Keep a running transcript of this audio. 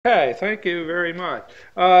Okay, thank you very much.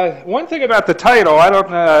 One thing about the title,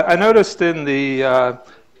 I noticed in the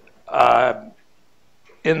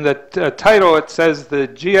title it says the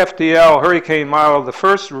GFDL hurricane model, the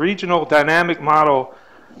first regional dynamic model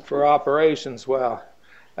for operations. Well,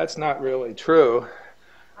 that's not really true.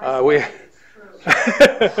 We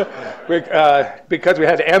because we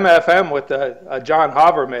had MFM with John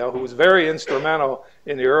Havermehl, who was very instrumental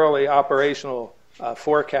in the early operational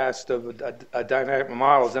forecast of dynamic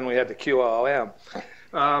models. Then we had the QLM.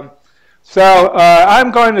 I'm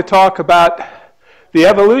going to talk about the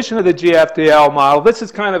evolution of the GFDL model. This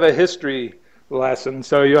is kind of a history lesson,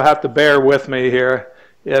 so you'll have to bear with me here.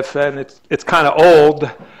 And it's kind of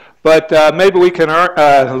old, but maybe we can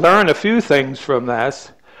learn a few things from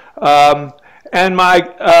this. I'm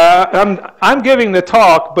giving the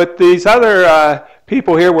talk, but these other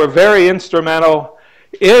people here were very instrumental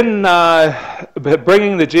in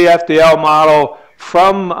bringing the GFDL model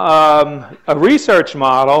from a research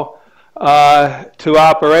model to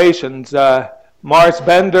operations. Mars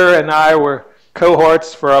Bender and I were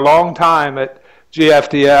cohorts for a long time at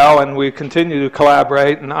GFDL, and we continue to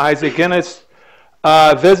collaborate. And Isaac Guinness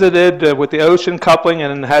visited with the ocean coupling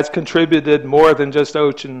and has contributed more than just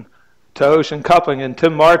ocean-to-ocean coupling. And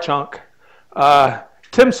Tim Marchunk.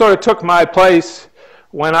 Tim sort of took my place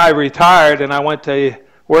when I retired and I went to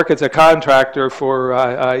work as a contractor for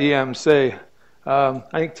EMC. I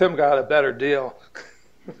think Tim got a better deal.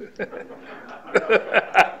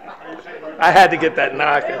 I had to get that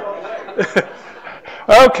knock in.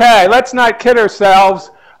 Okay, let's not kid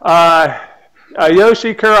ourselves.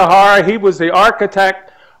 Yoshi Kurihara, he was the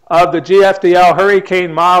architect of the GFDL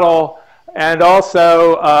hurricane model, and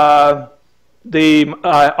also our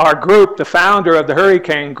group, the founder of the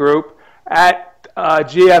hurricane group at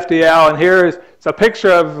GFDL. And here's a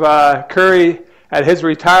picture of Curry at his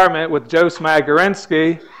retirement with Joe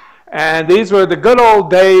Smagorinsky. And these were the good old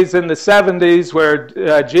days in the 70s where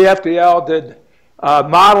GFDL did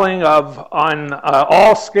modeling on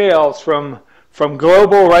all scales from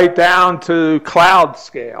global right down to cloud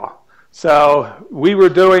scale. So we were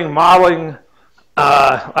doing modeling,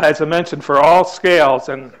 as I mentioned, for all scales,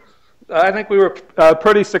 and I think we were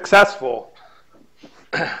pretty successful.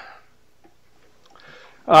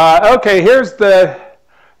 Okay, here's the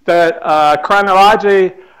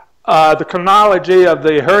chronology of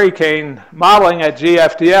the hurricane modeling at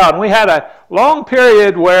GFDL. And we had a long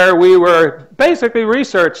period where we were basically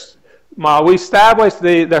research model. We established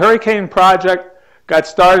the hurricane project, got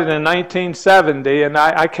started in 1970, and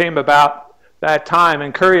I came about that time,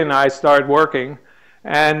 and Curry and I started working.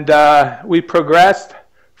 And we progressed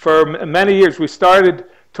for many years. We started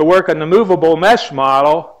to work on the movable mesh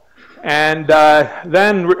model, and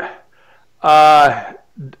then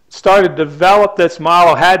started to develop this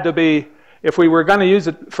model. Had to be, if we were going to use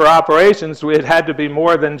it for operations, it had to be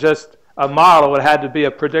more than just a model. It had to be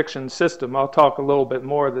a prediction system. I'll talk a little bit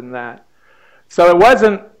more than that. So it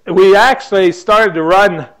wasn't, we actually started to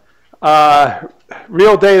run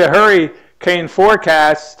real data hurricane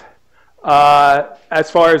forecast as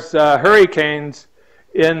far as hurricanes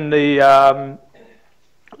in the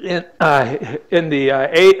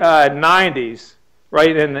 90s,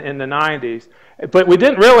 right in the 90s. But we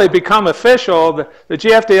didn't really become official. The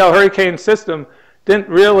GFDL hurricane system didn't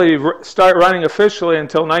really start running officially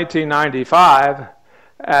until 1995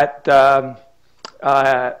 at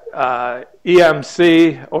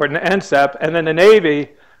EMC or NCEP, and then the Navy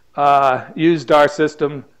used our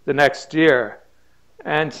system the next year.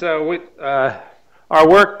 And so our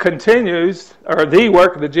work continues, or the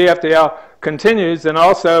work of the GFDL continues, and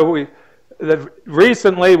also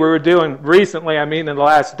recently I mean in the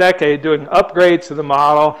last decade, doing upgrades to the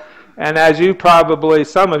model. And as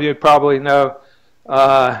some of you probably know,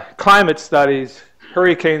 climate studies,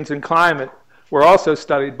 hurricanes and climate, were also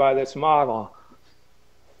studied by this model.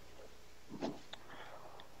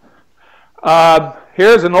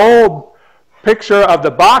 Here's an old picture of the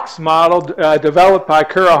box model developed by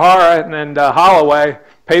Kurihara and Holloway,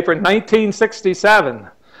 paper 1967.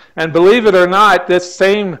 And believe it or not, this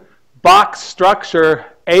same box structure,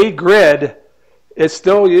 A grid, is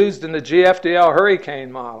still used in the GFDL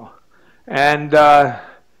hurricane model. And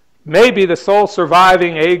maybe the sole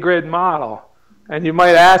surviving A grid model. And you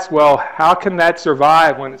might ask, well, how can that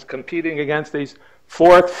survive when it's competing against these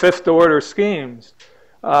fourth, fifth order schemes?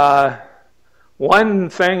 One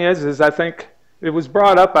thing is I think, it was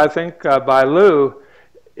brought up, I think, by Lou,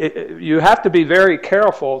 you have to be very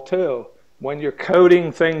careful, too, when you're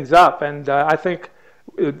coding things up. And I think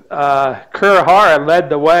Kurihara led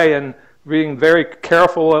the way in being very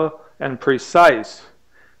careful and precise.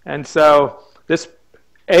 And so this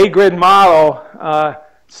A-grid model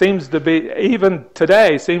seems to be, even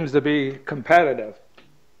today, seems to be competitive.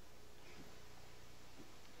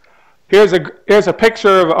 Here's a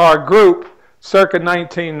picture of our group circa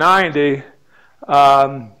 1990.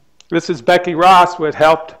 This is Becky Ross, who had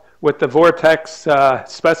helped with the Vortex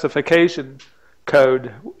specification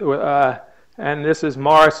code. And this is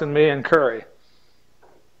Morris and me and Curry.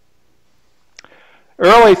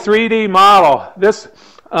 Early 3D model. This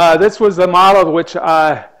was the model which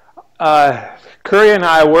Curry and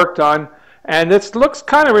I worked on. And this looks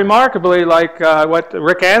kind of remarkably like what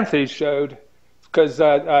Rick Anthony showed, because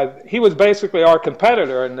he was basically our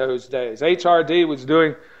competitor in those days. HRD was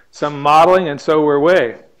doing some modeling, and so were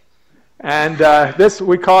we. And this,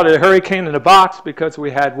 we called it a hurricane in a box because we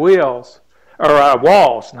had wheels, or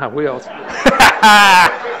walls, not wheels.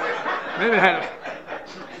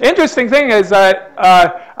 Interesting thing is that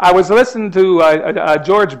I was listening to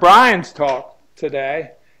George Bryan's talk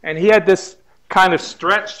today, and he had this kind of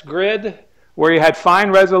stretched grid where you had fine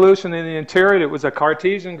resolution in the interior. It was a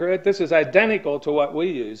Cartesian grid. This is identical to what we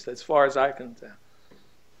used, as far as I can tell.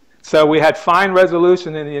 So we had fine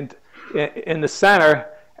resolution in the center,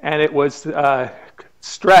 and it was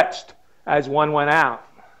stretched as one went out.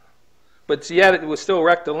 But yet it was still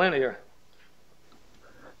rectilinear.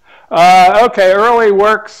 Okay, early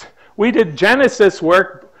works. We did Genesis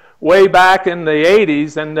work way back in the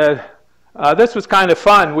 80s, and this was kind of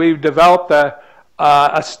fun. We developed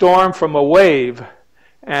a storm from a wave,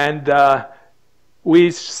 and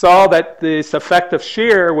we saw that this effect of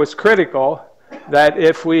shear was critical, that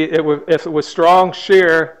if it was strong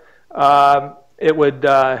shear, the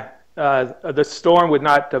storm would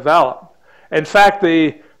not develop. In fact,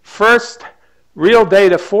 the first real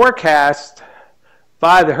data forecast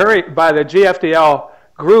by the GFDL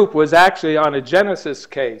group was actually on a Genesis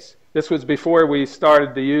case. This was before we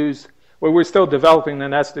started to use, well, we're still developing the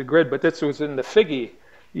nested grid, but this was in the Figge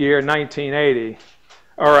year 1980,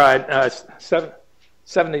 or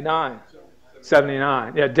 79.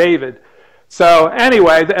 Yeah, David. So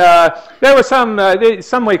anyway, there was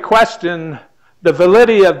some way question the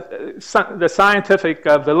validity of the scientific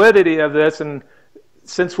validity of this, and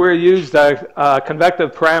since we used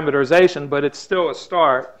convective parameterization, but it's still a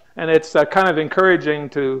start, and it's kind of encouraging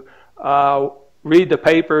to read the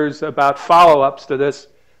papers about follow-ups to this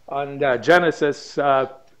on Genesis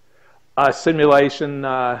simulation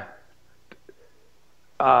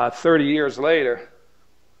 30 years later.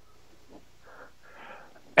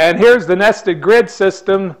 And here's the nested grid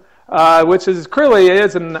system, which really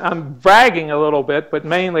is, and I'm bragging a little bit, but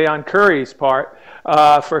mainly on Curry's part.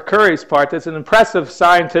 For Curry's part, it's an impressive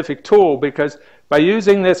scientific tool, because by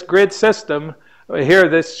using this grid system, here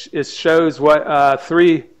this shows what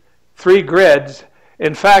three grids.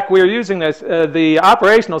 In fact, we're using this. The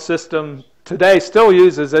operational system today still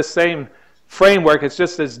uses this same framework. It's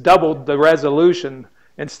just it's doubled the resolution.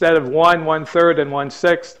 Instead of 1/1/3, and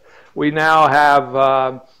 1/6, we now have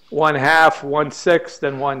 1/2, 1/6,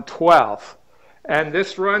 and 1/12. And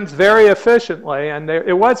this runs very efficiently. And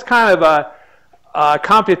it was kind of a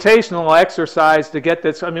computational exercise to get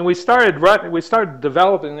this. I mean, we started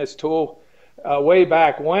developing this tool way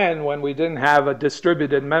back when we didn't have a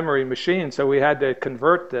distributed memory machine, so we had to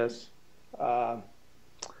convert this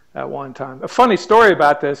at one time. A funny story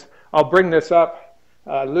about this, I'll bring this up.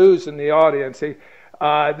 Lou's in the audience. We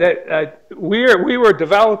were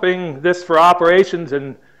developing this for operations,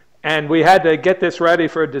 and we had to get this ready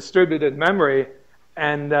for distributed memory.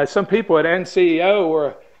 And some people at NCEO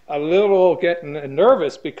were a little getting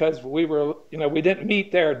nervous because we didn't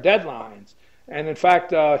meet their deadlines. And in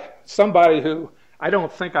fact, somebody who, I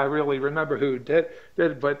don't think I really remember who did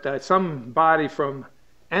but somebody from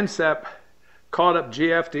NCEP called up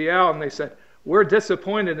GFDL, and they said, "We're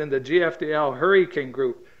disappointed in the GFDL Hurricane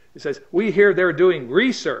group." He says, "We hear they're doing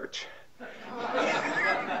research."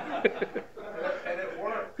 And it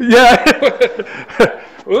worked. Yeah.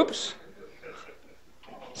 Oops.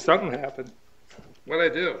 Something happened.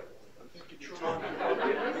 What'd I do?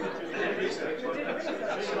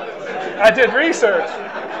 I did research.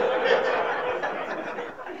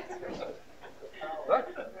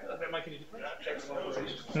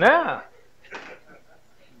 Nah.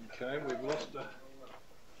 Okay, we've lost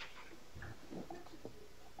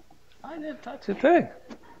I didn't touch a thing.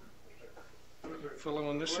 fellow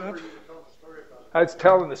on this side. I was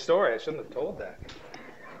telling the story. I shouldn't have told that.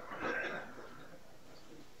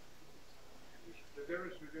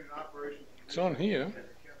 It's on here.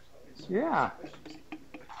 Yeah.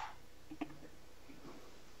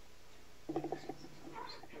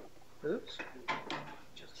 Oops.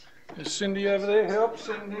 Is Cindy over there? Help,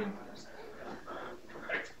 Cindy.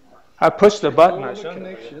 I pushed the button. I All the shouldn't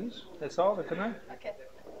have. connections. That's all the connect. Okay.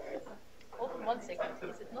 1 second.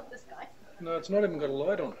 Is it not this guy? No, it's not even got a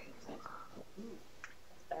light on.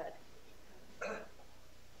 That's bad.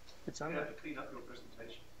 It's on. You have to clean up your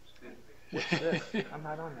presentation. What's this? I'm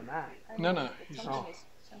not on the Mac. No.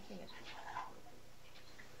 Something is.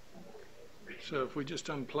 So if we just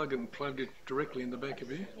unplug it and plug it directly in the back of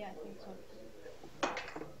here. Yeah, I think so.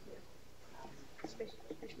 Especially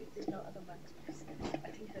if there's no other mics.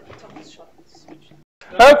 I think the top is shot.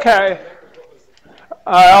 Okay.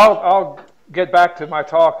 I'll get back to my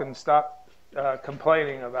talk and stop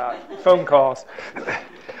complaining about phone calls.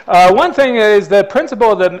 One thing is the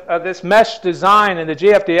principle of this mesh design in the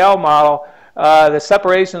GFDL model, the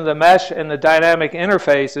separation of the mesh and the dynamic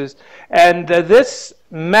interfaces. And this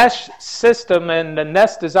mesh system and the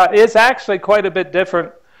nest design is actually quite a bit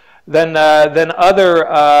different than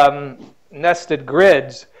other nested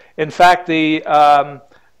grids. In fact, these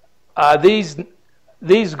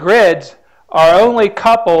grids are only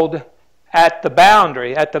coupled at the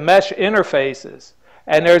boundary, at the mesh interfaces.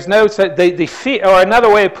 And there's no, the feed, or another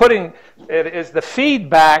way of putting it is the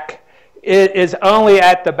feedback is only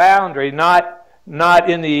at the boundary, not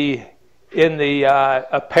in the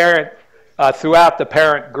apparent, throughout the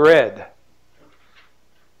parent grid.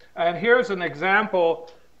 And here's an example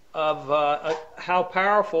of how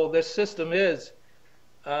powerful this system is.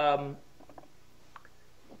 And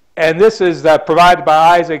this is provided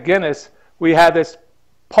by Isaac Guinness. We have this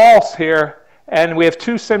pulse here, and we have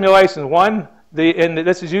two simulations. One,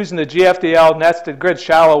 this is using the GFDL nested grid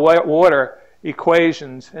shallow water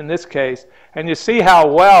equations in this case. And you see how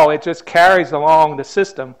well it just carries along the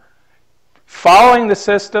system, following the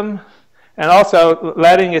system, and also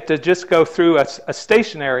letting it to just go through a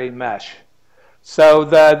stationary mesh. So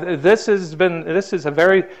this is a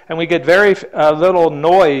very, and we get very little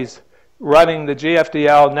noise running the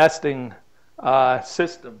GFDL nesting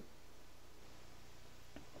system.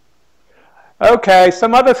 Okay,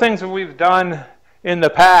 some other things that we've done in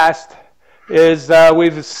the past is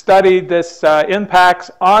we've studied this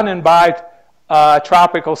impacts on and by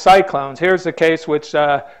tropical cyclones. Here's the case which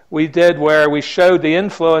we did where we showed the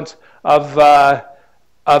influence of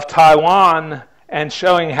Taiwan and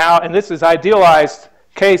showing how, and this is idealized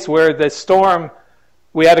case where the storm,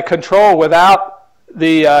 we had a control without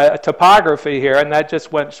the topography here, and that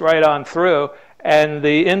just went right on through, and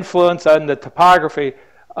the influence on the topography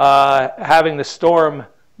having the storm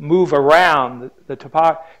move around the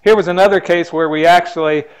topography. Here was another case where we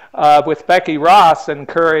actually, with Becky Ross and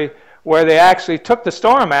Curry, where they actually took the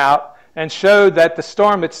storm out and showed that the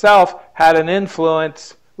storm itself had an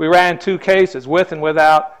influence. We ran two cases, with and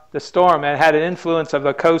without the storm, and had an influence of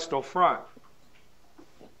a coastal front.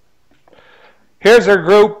 Here's our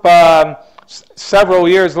group several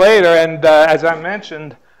years later, and as I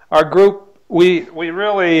mentioned, our group, we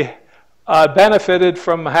really benefited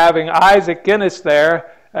from having Isaac Guinness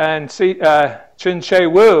there and Chin Che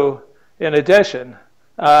Wu in addition.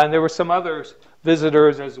 And there were some other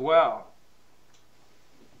visitors as well.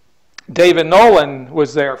 David Nolan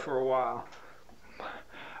was there for a while.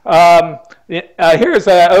 Here's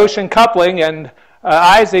ocean coupling, and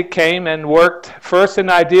Isaac came and worked first in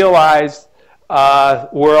idealized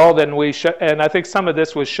world, and and I think some of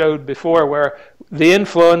this was showed before, where the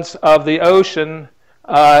influence of the ocean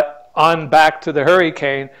on back to the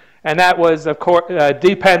hurricane, and that was, of course,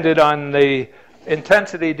 depended on the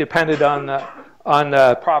intensity, depended on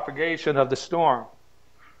the propagation of the storm.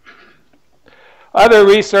 Other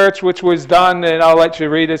research which was done, and I'll let you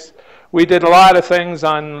read this, we did a lot of things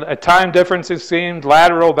on time difference schemes,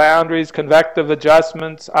 lateral boundaries, convective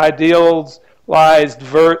adjustments, idealized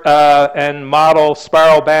and model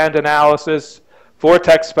spiral band analysis,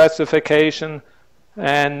 vortex specification,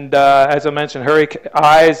 and as I mentioned, hurricane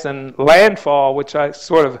eyes and landfall, which I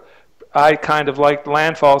kind of liked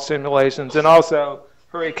landfall simulations, and also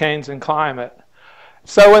hurricanes and climate.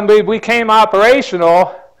 So when we became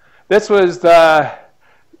operational, this was the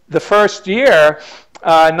first year,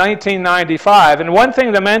 1995. And one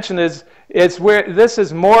thing to mention is this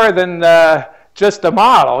is more than just a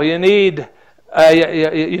model. You need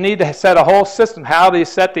to set a whole system. How do you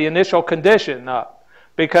set the initial condition up?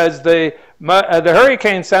 Because the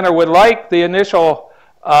Hurricane Center would like the initial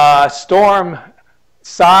storm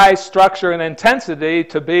size, structure, and intensity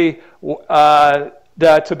to be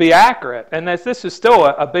accurate. And this is still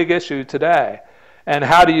a big issue today. And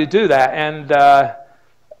how do you do that? And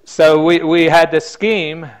so we had this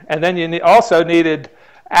scheme, and then you also needed,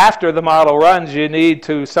 after the model runs, you need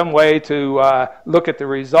some way to look at the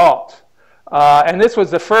results. And this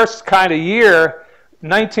was the first kind of year.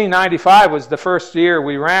 1995 was the first year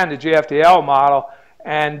we ran the GFDL model,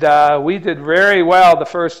 and we did very well the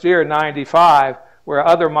first year, 95, where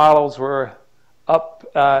other models were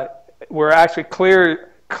were actually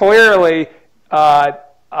clearly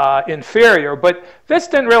inferior. But this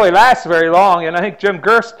didn't really last very long, and I think Jim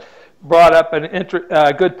Gerst brought up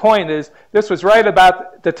a good point. Is this was right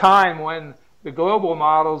about the time when the global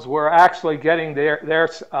models were actually getting their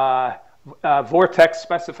vortex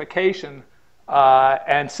specification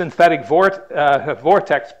and synthetic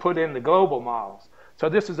vortex put in the global models. So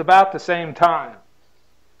this is about the same time.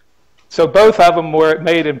 So both of them were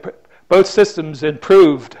made, both systems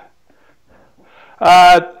improved.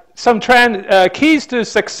 Some keys to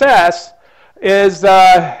success is,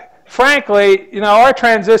 frankly, our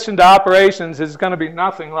transition to operations is going to be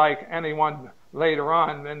nothing like anyone later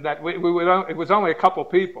on, and that it was only a couple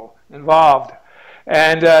people involved.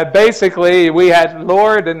 And basically, we had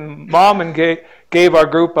Lord and Mom gave our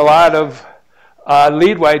group a lot of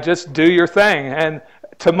leadway, just do your thing. And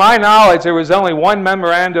to my knowledge, there was only one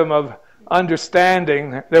memorandum of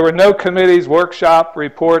understanding. There were no committees, workshop,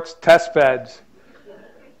 reports, test beds.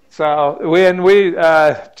 So we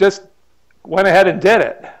just went ahead and did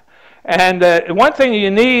it. And one thing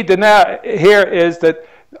you need to know here is that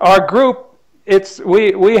our group,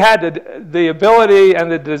 we had the ability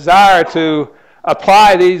and the desire to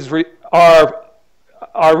apply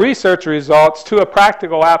our research results to a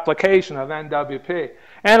practical application of NWP.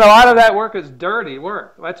 And a lot of that work is dirty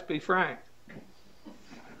work, let's be frank.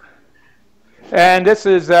 And this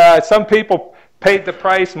is, some people paid the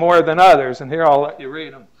price more than others, and here I'll let you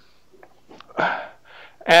read them.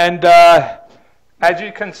 And as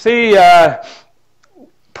you can see,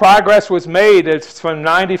 progress was made. It's from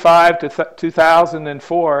 95 to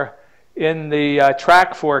 2004 in the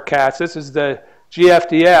track forecast. This is the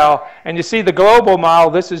GFDL. And you see the global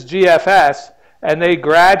model, this is GFS, and they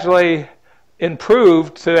gradually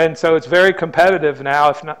improved, and so it's very competitive now,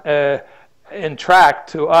 if not, in track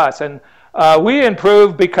to us. And we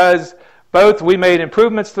improved because both we made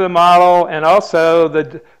improvements to the model, and also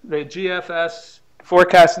the GFS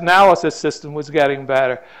forecast analysis system was getting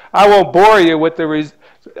better. I won't bore you with the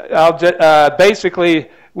basically,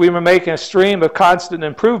 we were making a stream of constant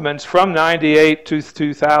improvements from 98 to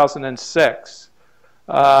 2006.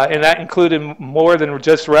 And that included more than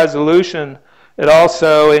just resolution. It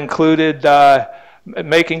also included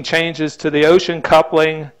making changes to the ocean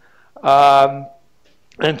coupling and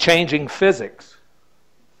changing physics.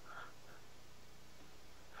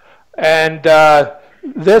 And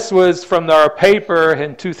this was from our paper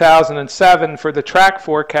in 2007 for the track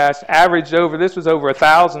forecast, averaged over, this was over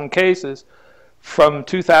 1,000 cases from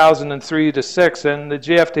 2003 to 6. And the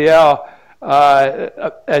GFDL,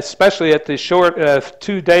 especially at the short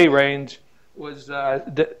 2-day range, was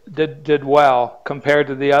did well compared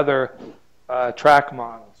to the other track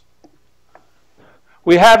models.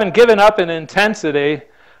 We haven't given up in intensity.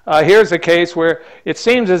 Here's a case where it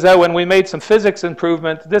seems as though when we made some physics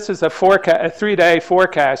improvement, this is a 3-day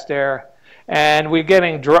forecast error, and we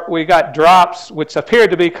got drops which appeared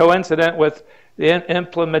to be coincident with the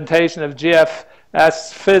implementation of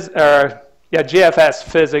GFS physics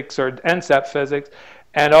or NCEP physics,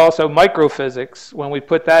 and also microphysics. When we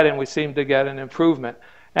put that in, we seem to get an improvement.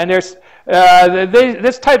 And there's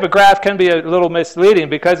this type of graph can be a little misleading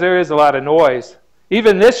because there is a lot of noise.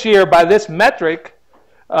 Even this year, by this metric,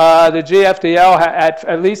 the GFDL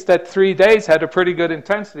at least at 3 days had a pretty good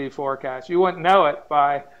intensity forecast. You wouldn't know it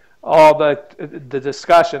by all the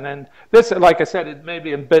discussion. And this, like I said, it may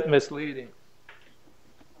be a bit misleading.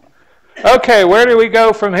 Okay, where do we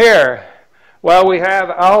go from here? Well, we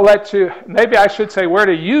have, I'll let you, maybe I should say, where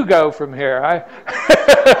do you go from here?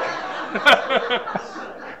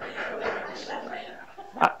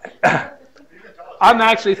 I'm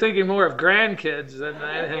actually thinking more of grandkids than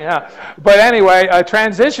anything else. But anyway, a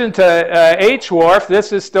transition to HWRF,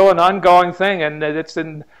 this is still an ongoing thing, and it's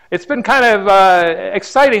been kind of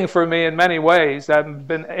exciting for me in many ways. I've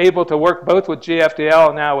been able to work both with GFDL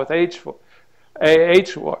and now with HWRF.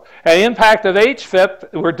 The impact of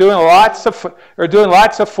HFIP, we're doing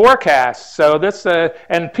lots of forecasts. So this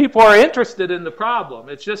and people are interested in the problem.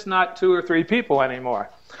 It's just not 2 or 3 people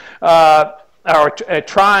anymore.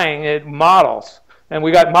 Trying models. And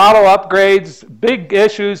we got model upgrades, big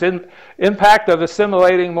issues, in impact of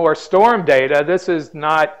assimilating more storm data. This is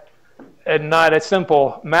not a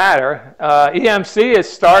simple matter. EMC is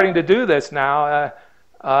starting to do this now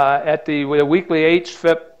at the weekly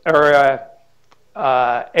HFIP or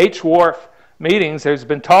HWRF meetings. There's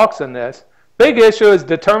been talks on this. Big issue is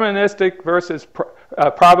deterministic versus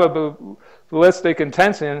probabilistic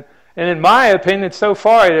intensity. And in my opinion, so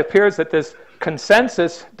far, it appears that this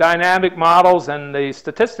consensus dynamic models and the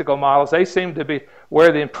statistical models, they seem to be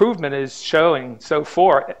where the improvement is showing so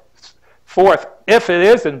forth, if it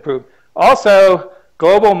is improved. Also,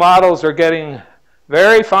 global models are getting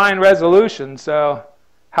very fine resolution, so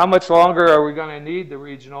how much longer are we going to need the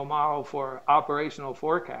regional model for operational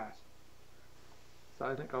forecast? So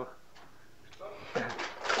I think I'll